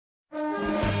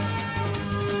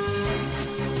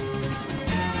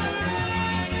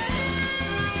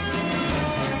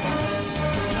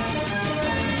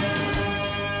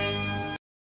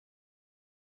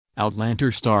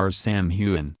Outlander stars Sam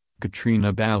Heughan,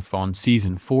 Caitriona Balfe on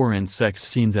Season 4 and sex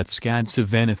scenes at SCAD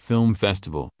Savannah Film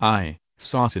Festival.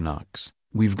 Saucinox,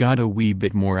 we've got a wee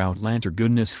bit more Outlander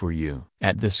goodness for you.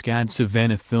 At the SCAD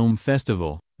Savannah Film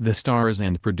Festival, the stars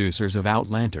and producers of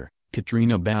Outlander,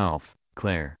 Caitriona Balfe,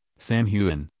 Claire, Sam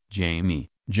Heughan,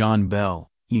 Jamie, John Bell,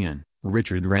 Ian,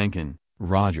 Richard Rankin,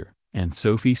 Roger, and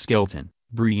Sophie Skelton,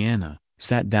 Brianna,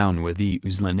 sat down with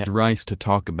Lynette Rice to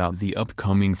talk about the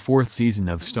upcoming fourth season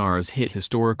of Star's hit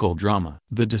historical drama.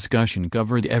 The discussion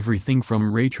covered everything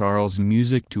from Ray Charles'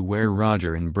 music to where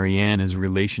Roger and Brianna's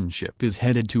relationship is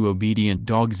headed to obedient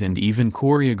dogs and even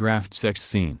choreographed sex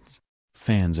scenes.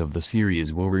 Fans of the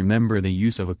series will remember the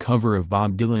use of a cover of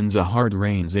Bob Dylan's A Hard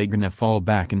Rain's A Gonna Fall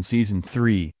back in Season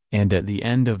 3, and at the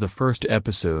end of the first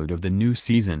episode of the new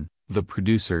season, the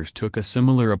producers took a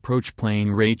similar approach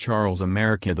playing Ray Charles'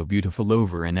 America the Beautiful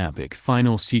over an epic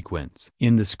final sequence.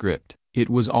 In the script, it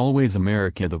was always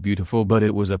America the Beautiful, but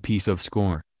it was a piece of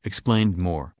score, explained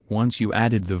Moore. Once you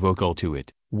added the vocal to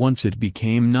it, once it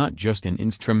became not just an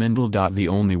instrumental. The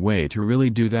only way to really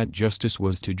do that justice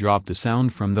was to drop the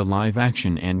sound from the live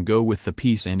action and go with the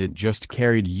piece, and it just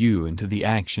carried you into the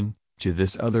action, to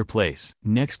this other place.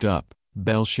 Next up,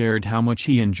 Bell shared how much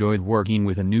he enjoyed working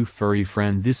with a new furry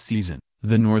friend this season,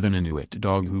 the Northern Inuit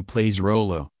dog who plays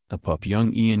Rollo, a pup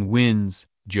young Ian wins,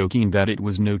 joking that it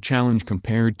was no challenge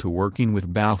compared to working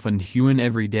with Balfe and Heughan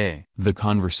every day. The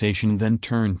conversation then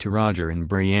turned to Roger and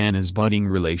Brianna's budding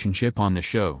relationship on the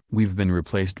show. "We've been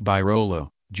replaced by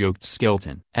Rollo," joked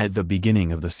Skelton. At the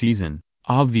beginning of the season,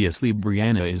 obviously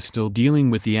Brianna is still dealing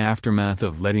with the aftermath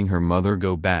of letting her mother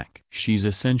go back. She's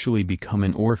essentially become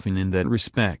an orphan in that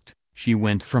respect. She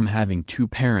went from having 2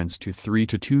 parents to 3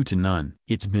 to 2 to none.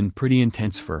 It's been pretty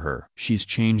intense for her. She's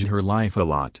changed her life a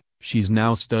lot. She's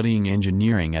now studying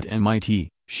engineering at MIT.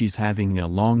 She's having a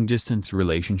long-distance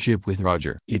relationship with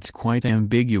Roger. It's quite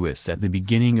ambiguous at the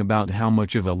beginning about how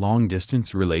much of a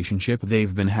long-distance relationship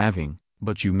they've been having,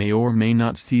 but you may or may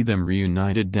not see them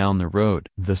reunited down the road.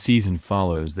 The season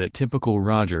follows that typical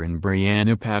Roger and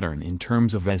Brianna pattern in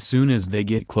terms of as soon as they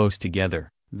get close together,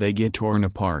 they get torn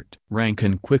apart.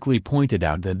 Rankin quickly pointed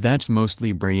out that that's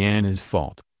mostly Brianna's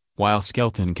fault, while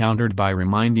Skelton countered by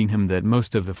reminding him that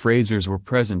most of the Frasers were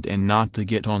present and not to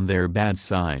get on their bad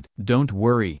side. Don't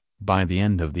worry, by the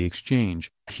end of the exchange,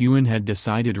 Heughan had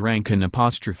decided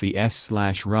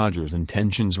Rankin''s/Roger's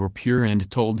intentions were pure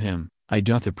and told him, "I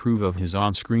doth approve of his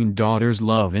on-screen daughter's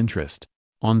love interest."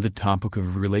 On the topic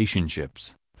of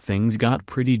relationships, things got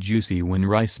pretty juicy when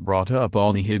Rice brought up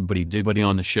all the hibbity-dibbity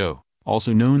on the show,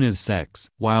 also known as sex.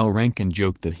 While Rankin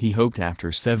joked that he hoped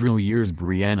after several years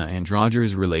Brianna and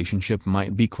Roger's relationship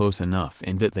might be close enough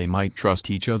and that they might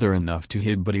trust each other enough to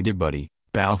hibbity-dibbity,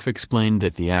 Balfe explained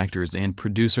that the actors and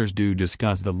producers do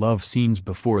discuss the love scenes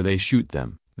before they shoot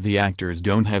them. The actors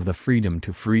don't have the freedom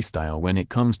to freestyle when it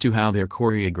comes to how they're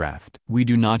choreographed. "We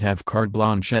do not have carte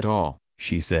blanche at all,"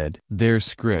 she said. "There's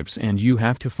scripts and you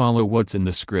have to follow what's in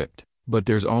the script. But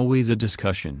there's always a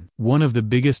discussion." One of the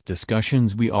biggest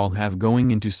discussions we all have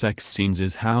going into sex scenes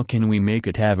is how can we make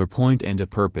it have a point and a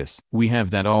purpose. We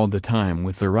have that all the time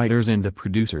with the writers and the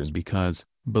producers because,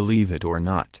 believe it or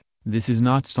not, this is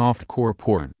not softcore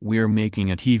porn. We're making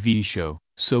a TV show,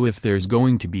 so if there's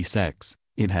going to be sex,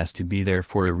 it has to be there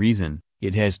for a reason.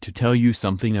 It has to tell you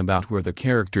something about where the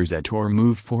character's at or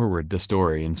move forward the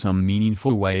story in some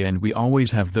meaningful way, and we always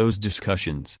have those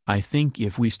discussions. I think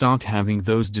if we stopped having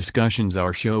those discussions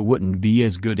our show wouldn't be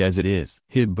as good as it is.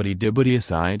 Hibbity-dibbity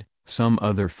aside, some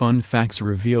other fun facts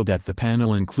revealed at the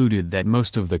panel included that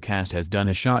most of the cast has done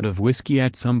a shot of whiskey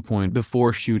at some point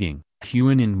before shooting.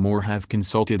 Heughan and Moore have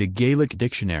consulted a Gaelic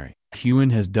dictionary. Heughan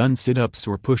has done sit-ups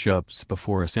or push-ups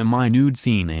before a semi-nude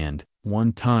scene and,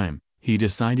 one time, he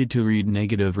decided to read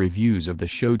negative reviews of the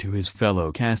show to his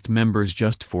fellow cast members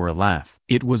just for a laugh.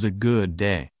 "It was a good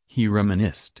day," he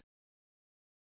reminisced.